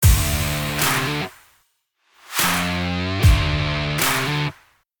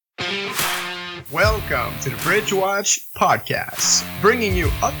Welcome to the Bridge Watch podcast, bringing you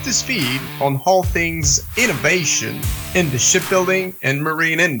up to speed on all things innovation in the shipbuilding and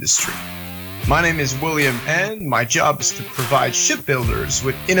marine industry. My name is William, and my job is to provide shipbuilders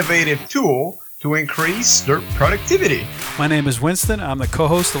with innovative tools to increase their productivity. My name is Winston. I'm the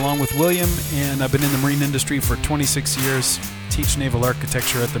co-host along with William, and I've been in the marine industry for 26 years, teach naval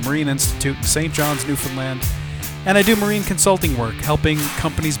architecture at the Marine Institute in St. John's, Newfoundland, and I do marine consulting work, helping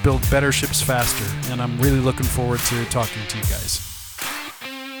companies build better ships faster, and I'm really looking forward to talking to you guys.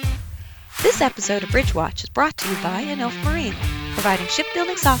 This episode of Bridge Watch is brought to you by Enough Marine, providing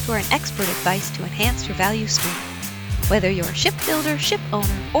shipbuilding software and expert advice to enhance your value stream. Whether you're a shipbuilder, ship owner,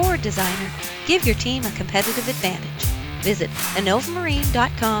 or designer, give your team a competitive advantage. Visit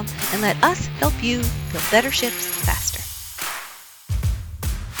innovamarine.com and let us help you build better ships faster.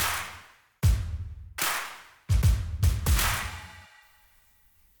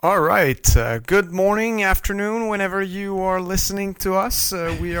 All right. Good morning, afternoon, whenever you are listening to us.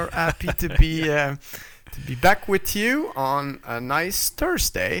 We are happy to be back with you on a nice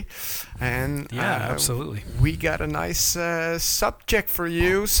Thursday. And absolutely. We got a nice subject for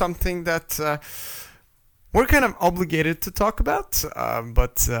you, something that we're kind of obligated to talk about,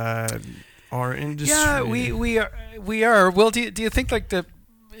 but our industry. Yeah, we are. Well, do you think like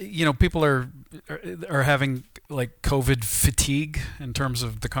people are having like COVID fatigue in terms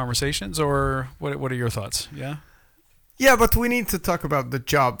of the conversations, or what are your thoughts? Yeah. Yeah, but we need to talk about the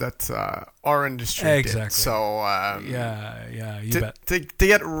job that our industry did. So you bet. To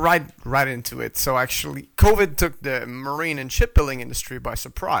get right into it. So actually, COVID took the marine and shipbuilding industry by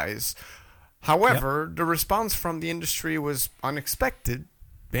surprise. However, the response from the industry was unexpected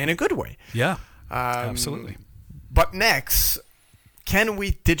in a good way. Yeah, absolutely. But next, can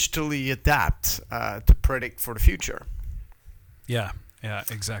we digitally adapt to predict for the future? Yeah,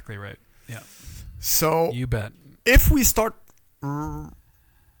 exactly right. Yeah. So you bet. If we start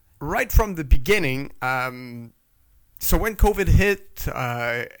right from the beginning, so when COVID hit,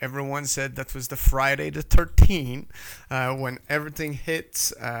 everyone said that was the Friday the 13th, when everything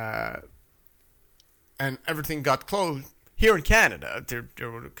hit and everything got closed. Here in Canada, there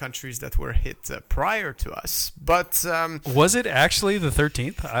were countries that were hit prior to us, but was it actually the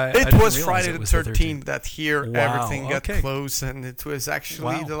 13th? It was Friday the 13th that here everything got closed, and it was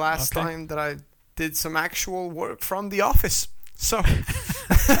actually the last time that I did some actual work from the office. So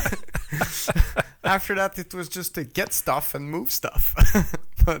after that, it was just to get stuff and move stuff.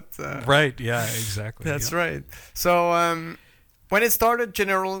 But right, yeah, exactly. That's right. So when it started,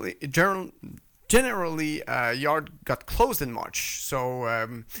 generally, yard got closed in March. So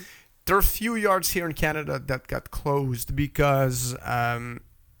there are a few yards here in Canada that got closed because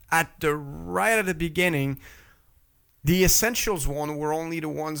at the beginning, the essentials one were only the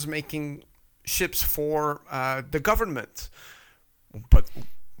ones making ships for the government. But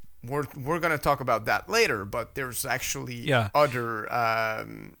we're going to talk about that later. But there's actually other.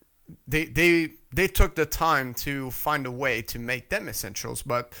 They took the time to find a way to make them essentials,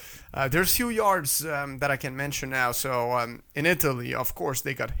 but there's few yards that I can mention now. So in Italy, of course,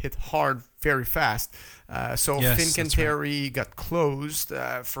 they got hit hard very fast. So Fincantieri got closed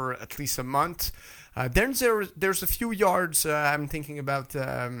for at least a month. Then there's a few yards. I'm thinking about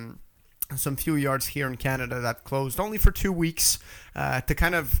some few yards here in Canada that closed only for 2 weeks to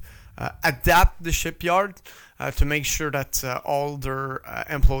kind of adapt the shipyard to make sure that all their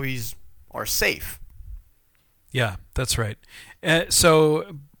employees are safe. Yeah, that's right.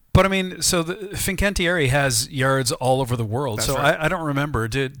 So the Fincantieri has yards all over the world. That's right. I don't remember.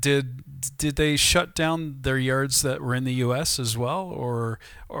 Did they shut down their yards that were in the U.S. as well,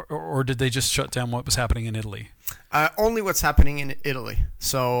 or did they just shut down what was happening in Italy? Only what's happening in Italy.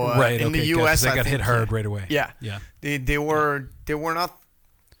 So in the U.S., they got hit hard right away. Yeah. They were not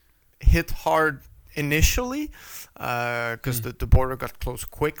hit hard initially because the border got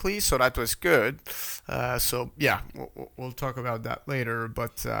closed quickly, so that was good. We'll talk about that later.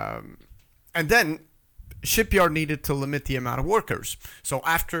 But and then shipyard needed to limit the amount of workers. So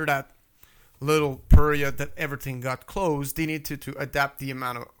after that little period that everything got closed, they needed to adapt the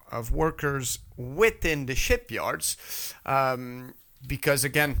amount of workers within the shipyards because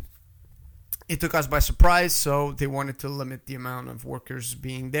again, it took us by surprise, so they wanted to limit the amount of workers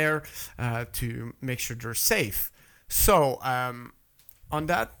being there to make sure they're safe. So on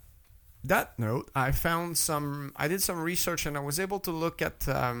that note, I did some research, and I was able to look at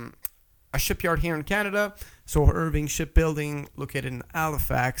a shipyard here in Canada. So Irving Shipbuilding, located in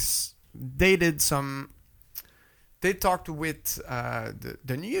Halifax, they talked with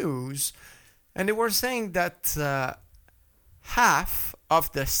the news, and they were saying that half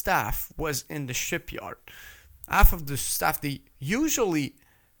of the staff was in the shipyard. Half of the staff they usually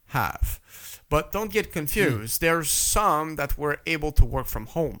have. But don't get confused. There's some that were able to work from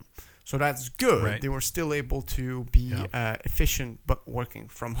home. So that's good. Right. They were still able to be efficient but working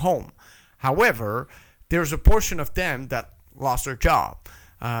from home. However, there's a portion of them that lost their job.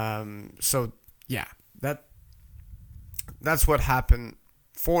 So, yeah, that's what happened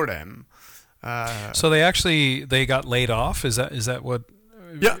for them. So they got laid off? Is that what?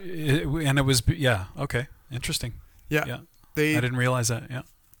 Yeah. And it was, okay. Interesting. Yeah. I didn't realize that, yeah.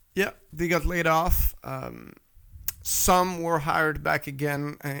 Yeah, they got laid off. Some were hired back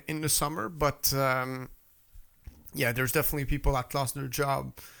again in the summer, but there's definitely people that lost their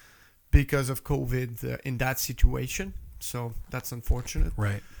job because of COVID in that situation. So that's unfortunate.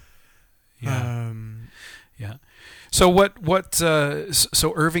 Right. Yeah. Yeah. So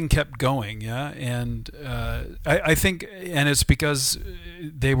so Irving kept going, yeah, and I think, and it's because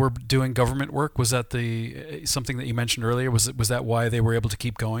they were doing government work. Was that something that you mentioned earlier? Was that why they were able to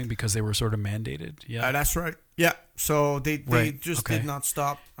keep going, because they were sort of mandated? Yeah, that's right. Yeah, so they just Okay. did not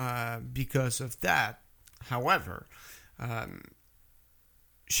stop because of that. However,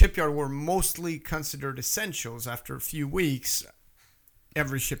 shipyard were mostly considered essentials. After a few weeks,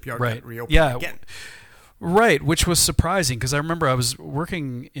 every shipyard got reopened again. Right, which was surprising because I remember I was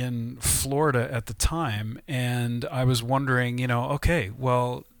working in Florida at the time, and I was wondering,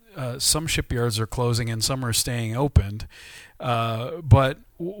 some shipyards are closing and some are staying opened, but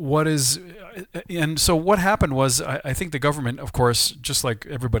so what happened was I think the government, of course, just like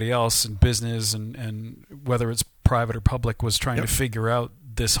everybody else in business and whether it's private or public, was trying to figure out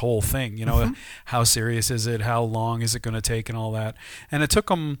this whole thing, how serious is it, how long is it going to take, and all that. And it took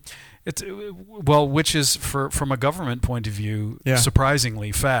them, which is from a government point of view,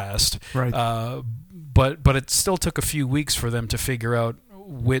 surprisingly fast. Right. But it still took a few weeks for them to figure out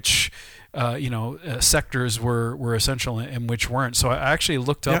which sectors were essential and which weren't. So I actually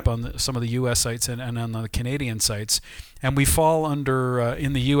looked up on some of the U.S. sites and on the Canadian sites, and we fall under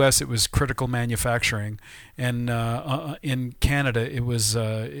in the U.S. it was critical manufacturing, and in Canada it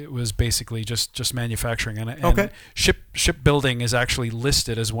was basically just manufacturing. And shipbuilding is actually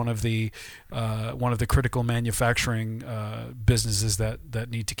listed as one of the critical manufacturing businesses that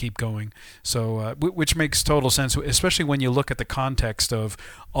need to keep going. So which makes total sense, especially when you look at the context of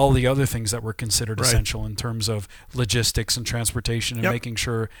all the other things that were considered essential in terms of logistics and transportation, and making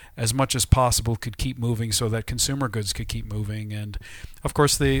sure as much as possible could keep moving so that consumer goods could keep moving. And of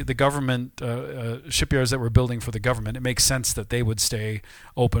course the government shipyards that were building for the government, it makes sense that they would stay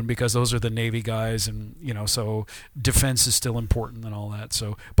open because those are the Navy guys, and so defense is still important and all that.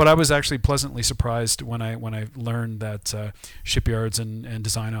 So, but I was actually pleasantly surprised when I learned that shipyards and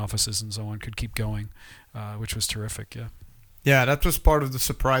design offices and so on could keep going, which was terrific. Yeah, that was part of the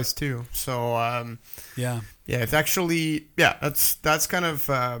surprise too. So it's actually that's kind of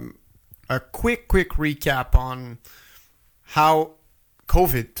a quick recap on how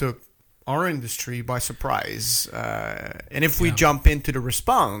COVID took our industry by surprise. And if we jump into the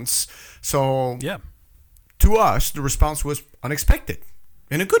response, to us the response was unexpected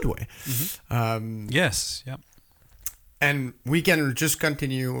in a good way. Mm-hmm. Yes. Yep. And we can just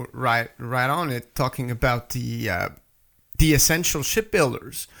continue right on it, talking about the essential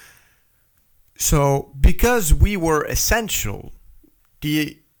shipbuilders. So because we were essential,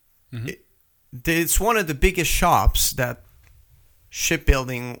 it's one of the biggest shops that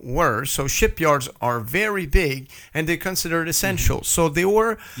shipbuilding were. So shipyards are very big and they're considered essential. Mm-hmm. So they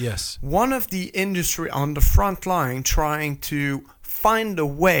were one of the industry on the front line trying to find a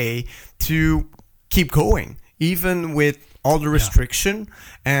way to keep going, even with all the restriction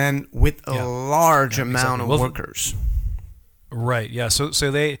and with a large amount of workers. Right. Yeah. So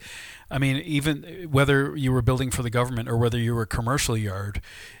they, I mean, even whether you were building for the government or whether you were a commercial yard,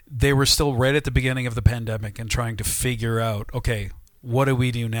 they were still right at the beginning of the pandemic and trying to figure out, okay, what do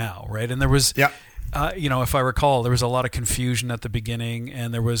we do now? Right. And there was, if I recall, there was a lot of confusion at the beginning,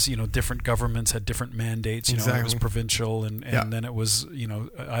 and there was, different governments had different mandates. It was provincial, and then it was,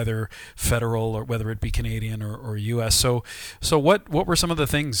 either federal or whether it be Canadian or U.S. So what were some of the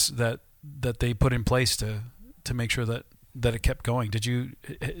things that they put in place to make sure that it kept going?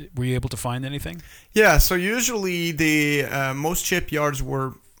 Were you able to find anything? Yeah. So usually the most shipyards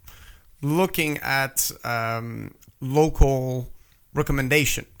were looking at local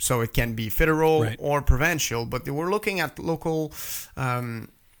recommendation. So it can be federal or provincial, but they were looking at local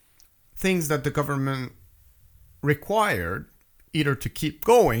things that the government required either to keep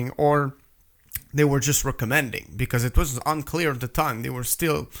going or they were just recommending, because it was unclear at the time.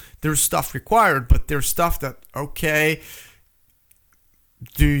 There's stuff required, but there's stuff that,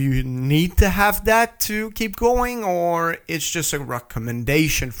 do you need to have that to keep going, or it's just a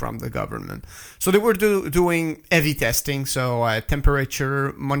recommendation from the government? So they were doing heavy testing, so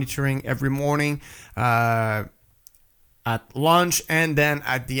temperature monitoring every morning, at lunch, and then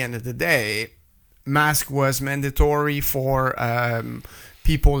at the end of the day, mask was mandatory for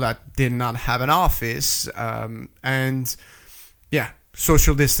people that did not have an office, and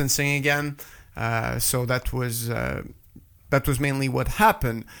social distancing again. So that was mainly what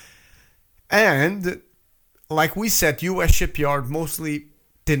happened. And like we said, U.S. Shipyard mostly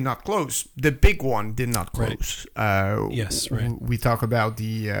did not close. The big one did not close. Right. Yes, right. We talk about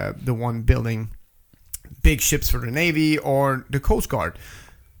the one building big ships for the Navy or the Coast Guard.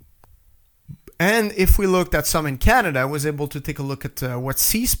 And if we looked at some in Canada, I was able to take a look at what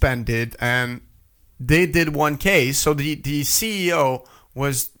C-SPAN did, and they did one case. So the CEO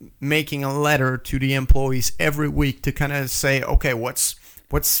was making a letter to the employees every week to kind of say, okay, what's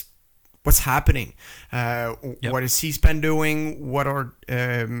happening? What is C-SPAN doing? What are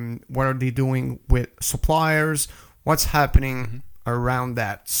they doing with suppliers? What's happening around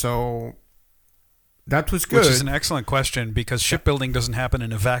that? So that was good. Which is an excellent question, because shipbuilding doesn't happen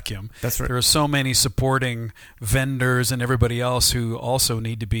in a vacuum. That's right. There are so many supporting vendors and everybody else who also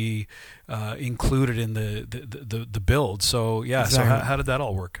need to be included in the build. So exactly. So how did that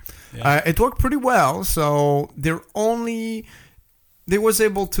all work? Yeah. It worked pretty well. So they were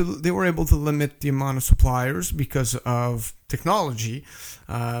able to limit the amount of suppliers because of technology.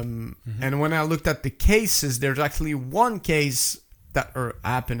 And when I looked at the cases, there's actually one case that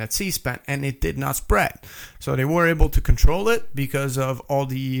happened at C-SPAN, and it did not spread. So they were able to control it because of all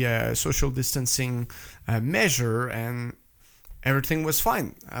the social distancing measure, and everything was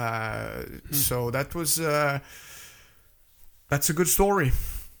fine. So that's a good story.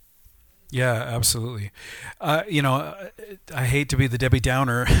 Yeah, absolutely. I hate to be the Debbie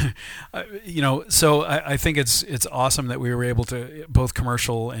Downer, so I think it's awesome that we were able to, both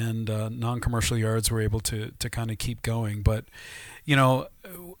commercial and non-commercial yards were able to kind of keep going. But,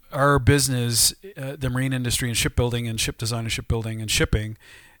 our business, the marine industry and shipbuilding and ship design and shipbuilding and shipping,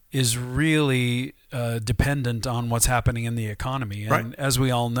 is really dependent on what's happening in the economy. And as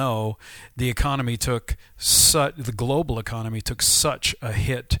we all know, the global economy took such a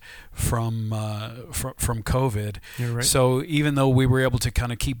hit from COVID. You're right. So even though we were able to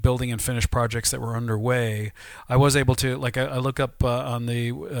kind of keep building and finish projects that were underway, I was able to, I look up on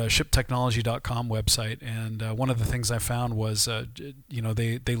the shiptechnology.com website, and one of the things I found was,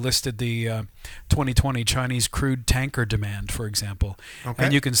 they listed the 2020 Chinese crude tanker demand, for example. Okay.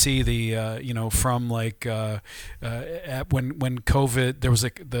 And you can see the, from when COVID, there was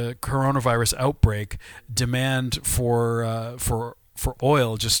the coronavirus outbreak, demand for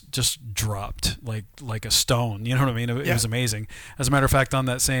oil just dropped like a stone. You know what I mean? It was amazing. As a matter of fact, on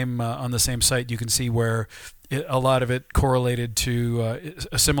the same site, you can see where a lot of it correlated to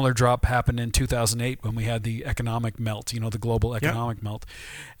a similar drop happened in 2008 when we had the economic melt. The global economic melt,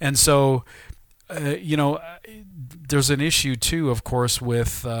 and so. There's an issue too, of course,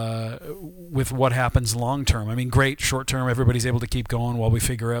 with what happens long term. I mean, great short term, everybody's able to keep going while we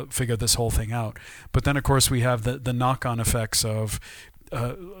figure this whole thing out. But then, of course, we have the knock-on effects of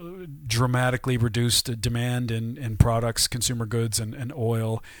dramatically reduced demand in products, consumer goods, and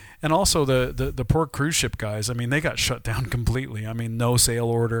oil, and also the poor cruise ship guys. I mean, they got shut down completely. I mean, no sail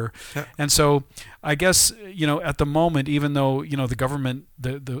order, and so I guess at the moment, even though the government,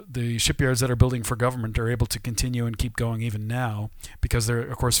 the shipyards that are building for government are able to continue and keep going even now because they're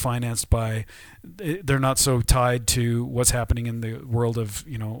of course financed by, they're not so tied to what's happening in the world of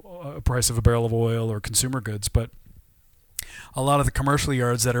price of a barrel of oil or consumer goods, but. A lot of the commercial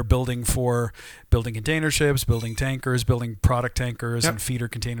yards that are building container ships, building tankers, building product tankers and feeder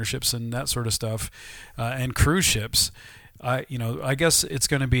container ships and that sort of stuff, and cruise ships. I guess it's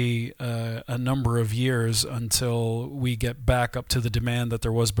going to be a number of years until we get back up to the demand that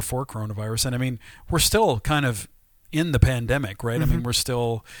there was before coronavirus. And I mean, we're still kind of in the pandemic, right? I mean, we're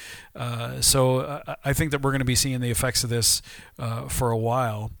still. So I think that we're going to be seeing the effects of this for a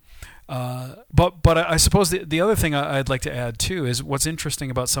while. But I suppose the other thing I'd like to add too is what's interesting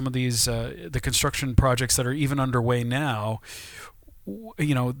about some of these the construction projects that are even underway now.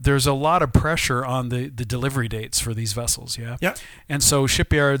 There's a lot of pressure on the delivery dates for these vessels, and so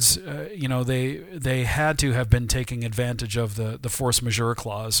shipyards, they had to have been taking advantage of the force majeure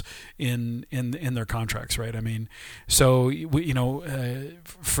clause in their contracts, right? I mean, so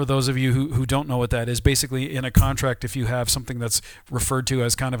for those of you who don't know what that is, basically in a contract, if you have something that's referred to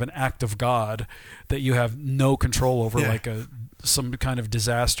as kind of an act of God that you have no control over, like some kind of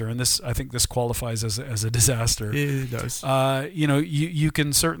disaster, and I think this qualifies as a disaster. It does. you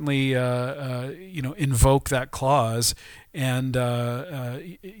can certainly invoke that clause, and there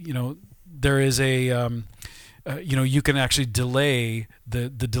is a you can actually delay the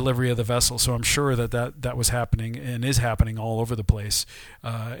delivery of the vessel. So I'm sure that was happening and is happening all over the place.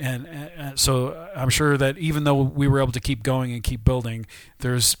 And so I'm sure that even though we were able to keep going and keep building,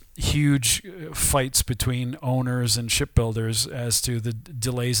 there's huge fights between owners and shipbuilders as to the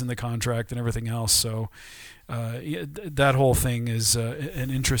delays in the contract and everything else. So that whole thing is an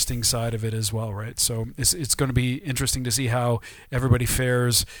interesting side of it as well, right? So it's going to be interesting to see how everybody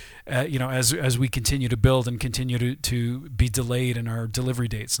fares, as we continue to build and continue to be delayed in our delivery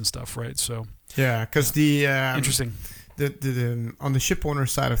dates and stuff, right? So yeah, because interesting. The on the ship owner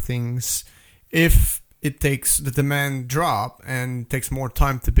side of things, if it takes the demand drop and takes more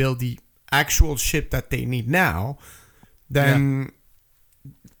time to build the actual ship that they need now, then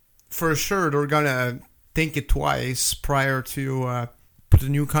for sure they're gonna think it twice prior to put a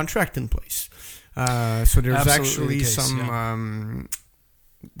new contract in place. So there's actually some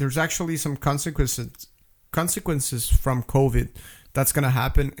consequences from COVID that's going to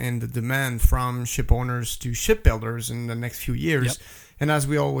happen in the demand from ship owners to shipbuilders in the next few years. Yep. And as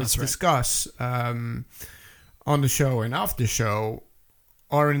we always discuss on the show and off the show,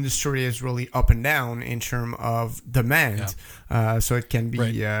 our industry is really up and down in terms of demand. Yeah. So it can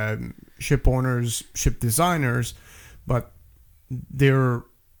be ship owners, ship designers, but they're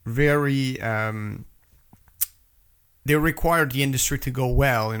very they require the industry to go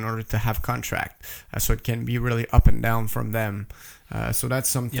well in order to have contract. So it can be really up and down from them. So that's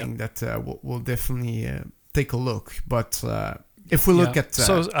something that we'll definitely take a look. But if we look at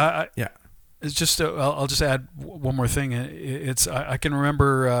it's just I'll just add one more thing. It's I can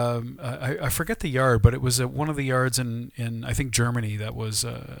remember I forget the yard, but it was one of the yards in I think Germany that was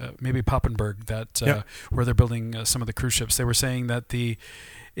maybe Papenburg where they're building some of the cruise ships. They were saying that to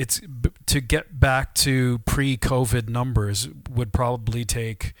get back to pre-COVID numbers would probably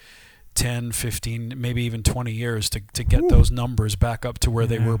take 10, 15, maybe even 20 years to get those numbers back up to where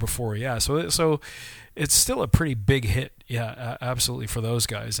they were before. Yeah, so it's still a pretty big hit. Yeah, absolutely for those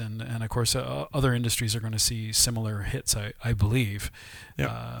guys, and of course other industries are going to see similar hits, I believe.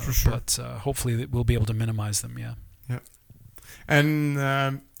 Yeah, for sure. But hopefully we'll be able to minimize them. Yeah. Yeah,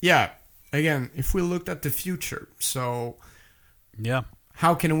 and again, if we looked at the future, so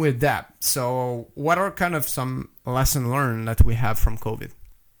how can we adapt? So what are kind of some lessons learned that we have from COVID?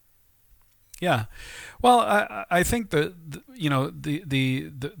 Yeah, well, I think the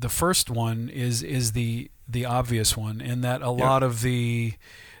first one is the obvious one, in that a lot of the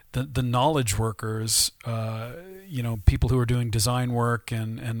knowledge workers, people who are doing design work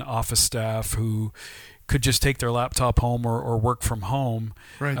and office staff who could just take their laptop home or work from home.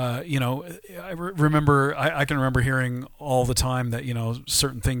 Right. I can remember hearing all the time that,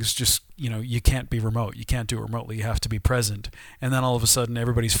 certain things just, you can't be remote. You can't do it remotely. You have to be present. And then all of a sudden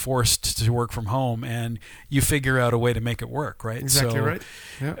everybody's forced to work from home, and you figure out a way to make it work, right? Exactly right.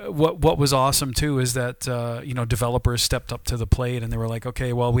 Yeah. What was awesome too is that, developers stepped up to the plate, and they were like,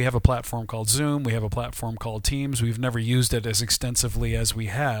 okay, well, we have a platform called Zoom. We have a platform called Teams. We've never used it as extensively as we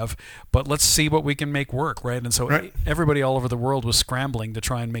have, but let's see what we can make work, right? And so everybody all over the world was scrambling to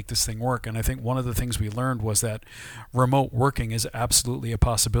try and make this thing work. And I think one of the things we learned was that remote working is absolutely a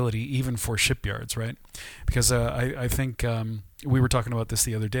possibility, even for shipyards, right? Because I think we were talking about this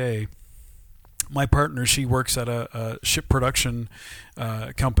the other day. My partner, she works at a ship production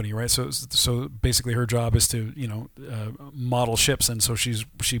company, right? So basically, her job is to model ships, and so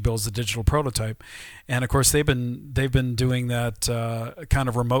she builds the digital prototype. And of course, they've been doing that kind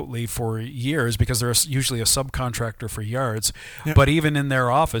of remotely for years, because they're usually a subcontractor for yards. Yep. But even in their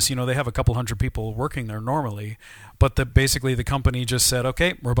office, they have a couple hundred people working there normally. But basically the company just said,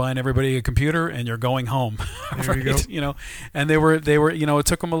 okay, we're buying everybody a computer and you're going home. There you go. And they were it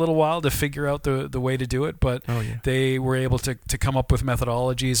took them a little while to figure out the way to do it, but they were able to come up with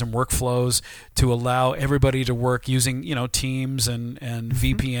methodologies and workflows to allow everybody to work using, Teams and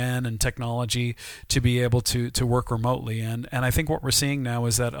VPN and technology to be able to work remotely. And I think what we're seeing now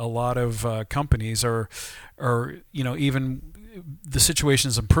is that a lot of companies are even the situation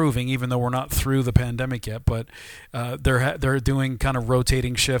is improving, even though we're not through the pandemic yet. But they're doing kind of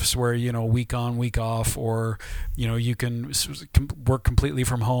rotating shifts where week on, week off, or you can work completely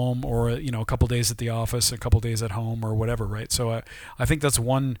from home, or a couple days at the office, a couple days at home, or whatever, right? So I think that's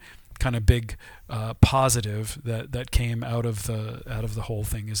one kind of big positive that came out of the whole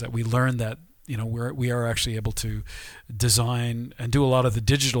thing, is that we learned that we are actually able to design and do a lot of the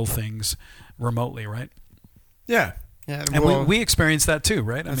digital things remotely, right? Yeah. Yeah, and we experienced that too,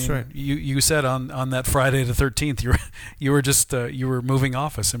 right? That's I mean, right. You said on that Friday the 13th, you were just you were moving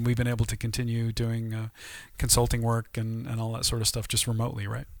office, and we've been able to continue doing consulting work and all that sort of stuff just remotely,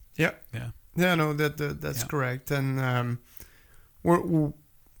 right? Yeah. Yeah. Yeah. No, that's correct. And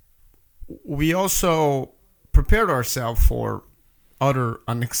we also prepared ourselves for other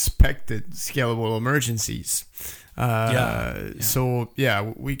unexpected scalable emergencies. So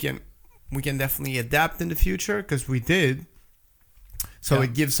we can definitely adapt in the future, because we did. So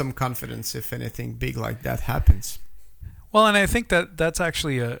it gives some confidence if anything big like that happens. Well, and I think that's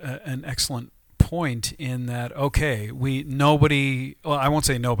actually an excellent point in that, okay, I won't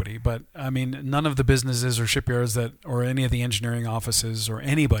say nobody, but I mean, none of the businesses or shipyards or any of the engineering offices or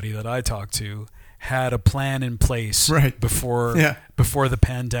anybody that I talked to had a plan in place before the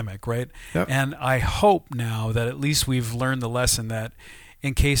pandemic, right? Yep. And I hope now that at least we've learned the lesson that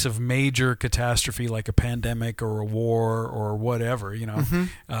in case of major catastrophe like a pandemic or a war or whatever,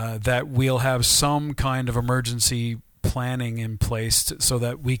 that we'll have some kind of emergency planning in place so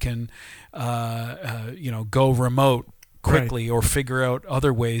that we can, go remote quickly or figure out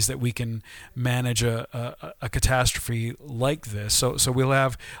other ways that we can manage a catastrophe like this. So we'll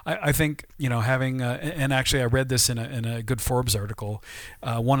have, I think, having, and actually I read this in a good Forbes article.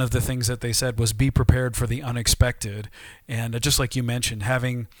 One of the things that they said was be prepared for the unexpected. And just like you mentioned,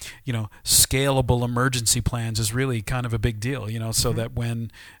 having, scalable emergency plans is really kind of a big deal, so that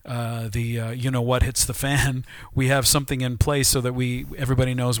when what hits the fan, we have something in place so that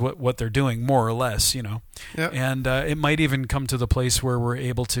everybody knows what they're doing, more or less, Yep. And it might even come to the place where we're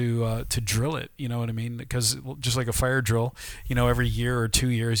able to drill it, you know what I mean? Because just like a fire drill, every year or 2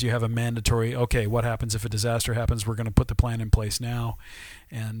 years you have a mandatory, okay, what happens if a disaster happens? We're going to put the plan in place now.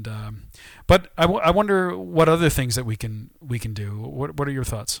 And but I wonder what other things that we can do. What are your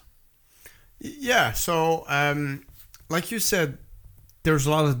thoughts? Yeah, so like you said, there's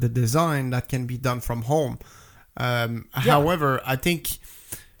a lot of the design that can be done from home. However, I think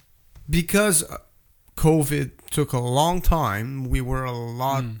because COVID took a long time, we were a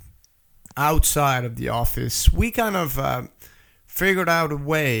lot outside of the office. We kind of figured out a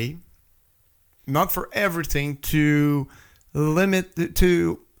way, not for everything, to limit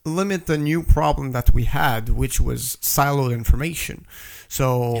the new problem that we had, which was siloed information.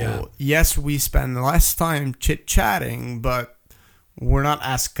 So yes, we spend less time chit-chatting, but we're not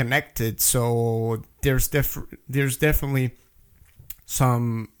as connected. So there's definitely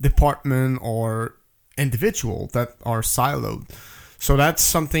some department or individual that are siloed. So that's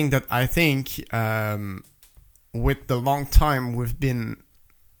something that I think with the long time we've been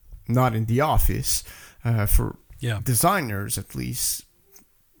not in the office for designers, at least,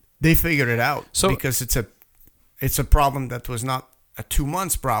 they figured it out. So, because it's a problem that was not a 2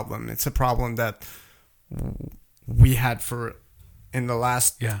 months problem. It's a problem that we had in the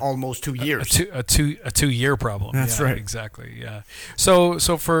last almost 2 years. A 2 year problem. That's right. Exactly. Yeah. So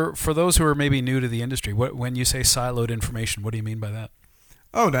for those who are maybe new to the industry, when you say siloed information, what do you mean by that?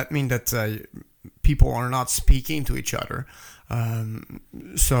 Oh, that means that people are not speaking to each other.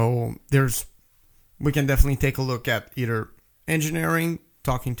 So we can definitely take a look at either engineering,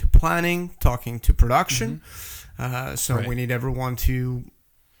 talking to planning, talking to production. We need everyone to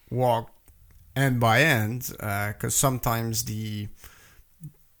walk end by end, because sometimes there's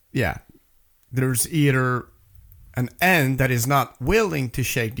either an end that is not willing to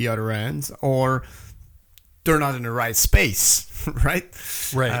shake the other end, or they're not in the right space, right?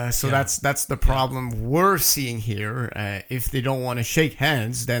 Right. That's the problem we're seeing here. If they don't want to shake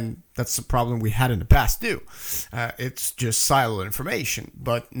hands, then that's the problem we had in the past too. It's just siloed information.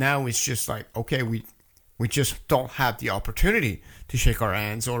 But now it's just like, okay, we just don't have the opportunity to shake our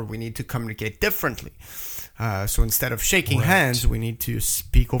hands, or we need to communicate differently. So instead of shaking hands, we need to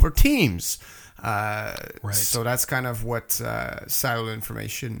speak over Teams. So that's kind of what siloed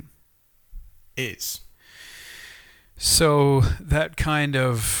information is. So that kind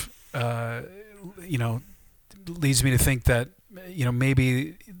of, leads me to think that,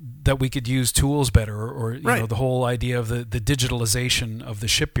 maybe that we could use tools better, or the whole idea of the digitalization of the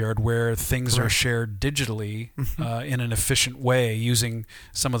shipyard, where things are shared digitally in an efficient way, using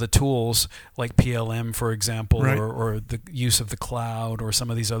some of the tools like PLM, for example, or the use of the cloud, or some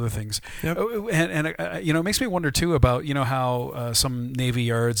of these other things. Yep. And it makes me wonder too about how some Navy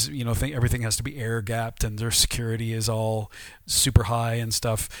yards think everything has to be air gapped and their security is all super high and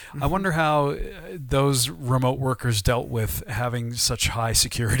stuff. I wonder how those remote workers dealt with having such high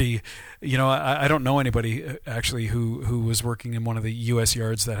security. I don't know anybody actually who was working in one of the U.S.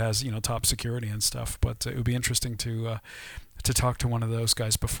 yards that has top security and stuff. But it would be interesting to talk to one of those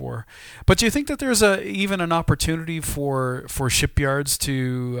guys before. But do you think that there's even an opportunity for shipyards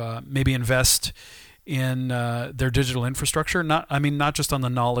to maybe invest in their digital infrastructure? Not just on the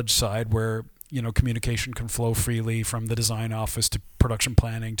knowledge side where communication can flow freely from the design office to production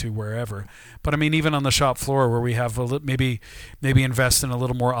planning to wherever, but even on the shop floor where we have maybe invest in a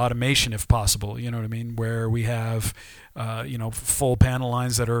little more automation if possible. You know what I mean? Where we have full panel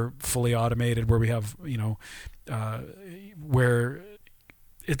lines that are fully automated, where we have where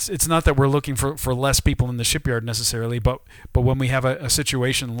it's not that we're looking for less people in the shipyard necessarily, but when we have a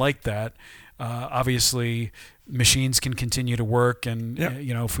situation like that, obviously machines can continue to work, and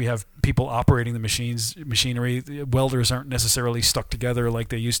if we have people operating the machinery, welders aren't necessarily stuck together like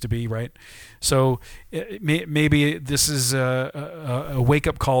they used to be, right? So maybe this is a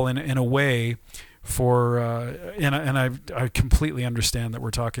wake-up call in a way for and I completely understand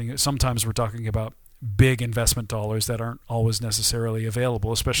that sometimes we're talking about big investment dollars that aren't always necessarily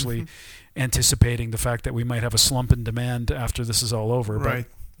available, especially anticipating the fact that we might have a slump in demand after this is all over. Right.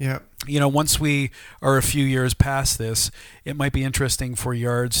 Yeah. Once we are a few years past this, it might be interesting for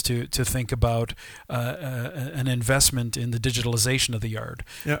yards to think about an investment in the digitalization of the yard.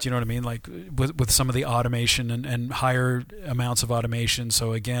 Yeah. Do you know what I mean? Like with some of the automation and higher amounts of automation.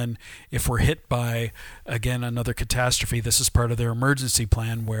 So again, if we're hit by another catastrophe, this is part of their emergency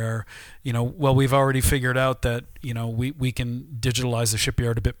plan where, we've already figured out that, we can digitalize the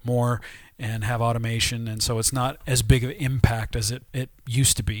shipyard a bit more and have automation, and so it's not as big of an impact as it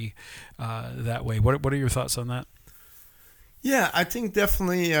used to be that way. What are your thoughts on that? Yeah, I think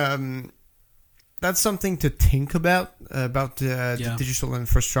definitely that's something to think about the digital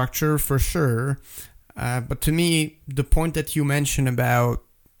infrastructure for sure. But to me, the point that you mentioned about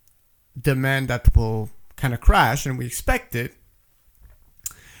demand that will kind of crash, and we expect it,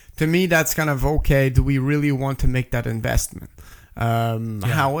 to me that's kind of okay. Do we really want to make that investment?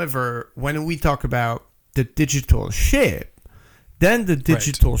 However, when we talk about the digital ship, then the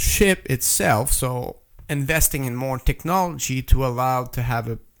digital ship itself, so investing in more technology to allow to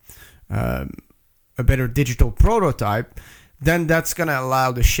have a better digital prototype, then that's going to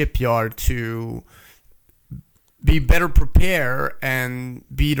allow the shipyard to be better prepared and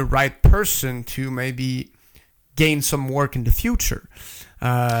be the right person to maybe gain some work in the future.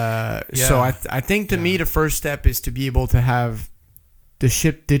 So I think to me the first step is to be able to have the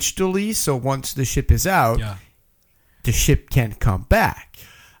ship digitally, so once the ship is out, the ship can come back.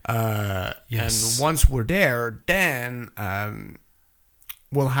 And once we're there, then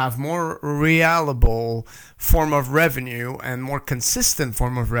we'll have more reliable form of revenue and more consistent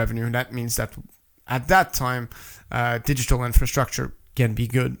form of revenue. And that means that at that time, digital infrastructure can be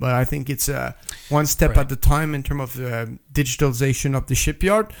good. But I think it's one step at a time in terms of the digitalization of the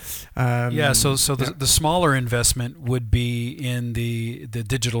shipyard. So the smaller investment would be in the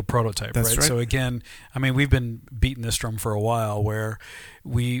digital prototype, right? So again, we've been beating this drum for a while where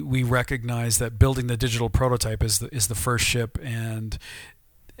we recognize that building the digital prototype is the first ship, and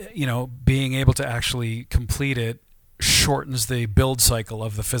being able to actually complete it shortens the build cycle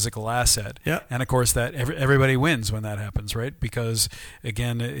of the physical asset. And of course that everybody wins when that happens, right? Because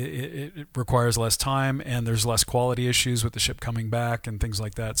again, it requires less time and there's less quality issues with the ship coming back and things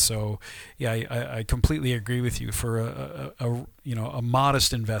like that. So I completely agree with you. For a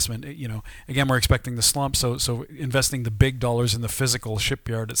modest investment, again, we're expecting the slump, so investing the big dollars in the physical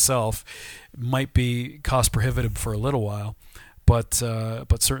shipyard itself might be cost prohibitive for a little while. But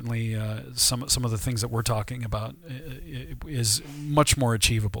certainly some of the things that we're talking about is much more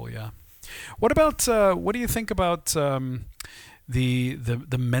achievable. Yeah. What do you think about the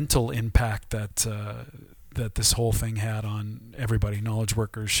mental impact that this whole thing had on everybody, knowledge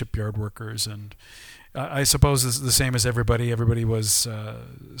workers, shipyard workers, and I suppose it's the same as everybody. Everybody was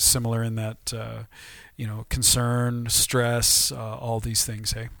similar in that concern, stress, all these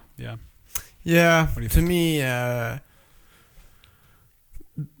things. Hey, yeah. Yeah. To me.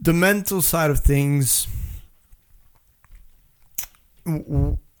 The mental side of things,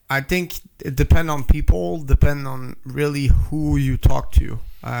 I think it depends on people, depend on really who you talk to.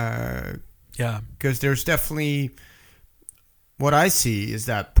 Because there's definitely, what I see is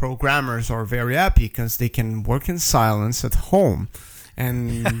that programmers are very happy because they can work in silence at home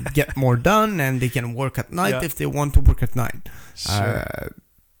and get more done, and they can work at night if they want to work at night. Sure.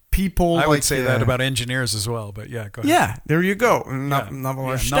 People, I would say that about engineers as well, but go ahead. Yeah, there you go.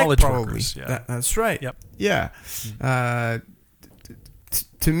 Knowledge probably. workers. That's right. Yep. Yeah.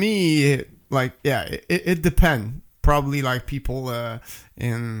 to me, like, yeah, it depends. Probably like people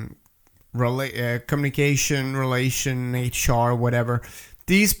in communication, relation, HR, whatever.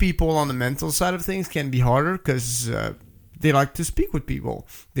 These people on the mental side of things can be harder because they like to speak with people.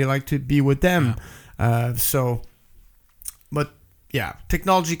 They like to be with them. Yeah. But yeah,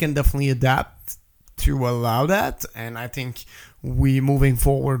 technology can definitely adapt to allow that. And I think we, moving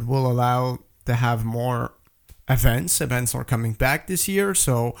forward, will allow to have more events. Events are coming back this year.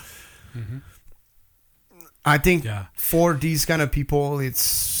 So I think for these kind of people,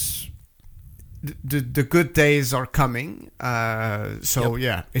 it's the good days are coming.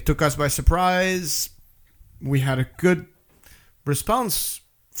 It took us by surprise. We had a good response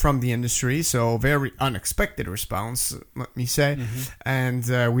from the industry, so very unexpected response, let me say. And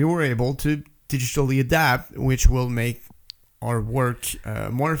we were able to digitally adapt, which will make our work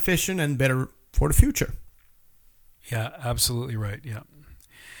more efficient and better for the future. Yeah, absolutely right.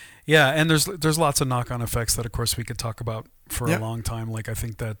 Yeah, and there's lots of knock-on effects that, of course, we could talk about for a long time. Like, I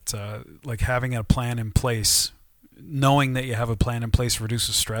think that like having a plan in place, knowing that you have a plan in place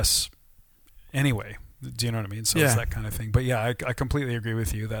reduces stress anyway. Do you know what I mean? So it's that kind of thing. But yeah, I completely agree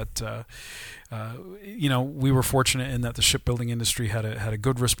with you that we were fortunate in that the shipbuilding industry had a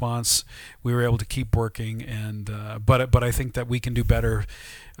good response. We were able to keep working, and but I think that we can do better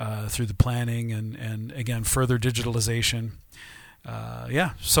through the planning and again further digitalization.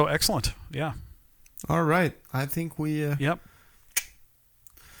 So excellent. Yeah. All right. I think we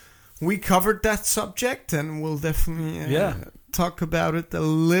covered that subject, and we'll definitely talk about it a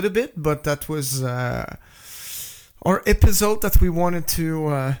little bit. But that was our episode that we wanted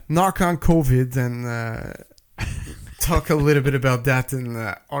to knock on COVID and talk a little bit about that in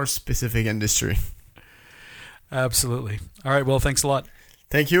our specific industry. Absolutely. All right. Well, thanks a lot.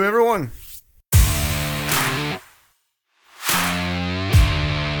 Thank you, everyone.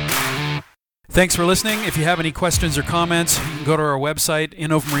 Thanks for listening. If you have any questions or comments, you can go to our website,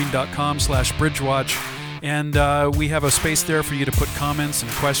 innovamarine.com/bridgewatch, and we have a space there for you to put comments and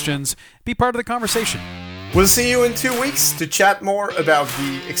questions. Be part of the conversation. We'll see you in 2 weeks to chat more about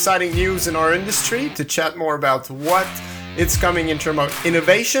the exciting news in our industry, to chat more about what it's coming in terms of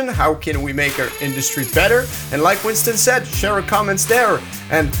innovation, how can we make our industry better, and like Winston said, share our comments there,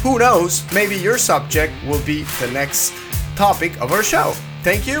 and who knows, maybe your subject will be the next topic of our show.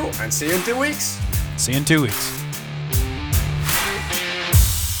 Thank you, and see you in 2 weeks. See you in 2 weeks.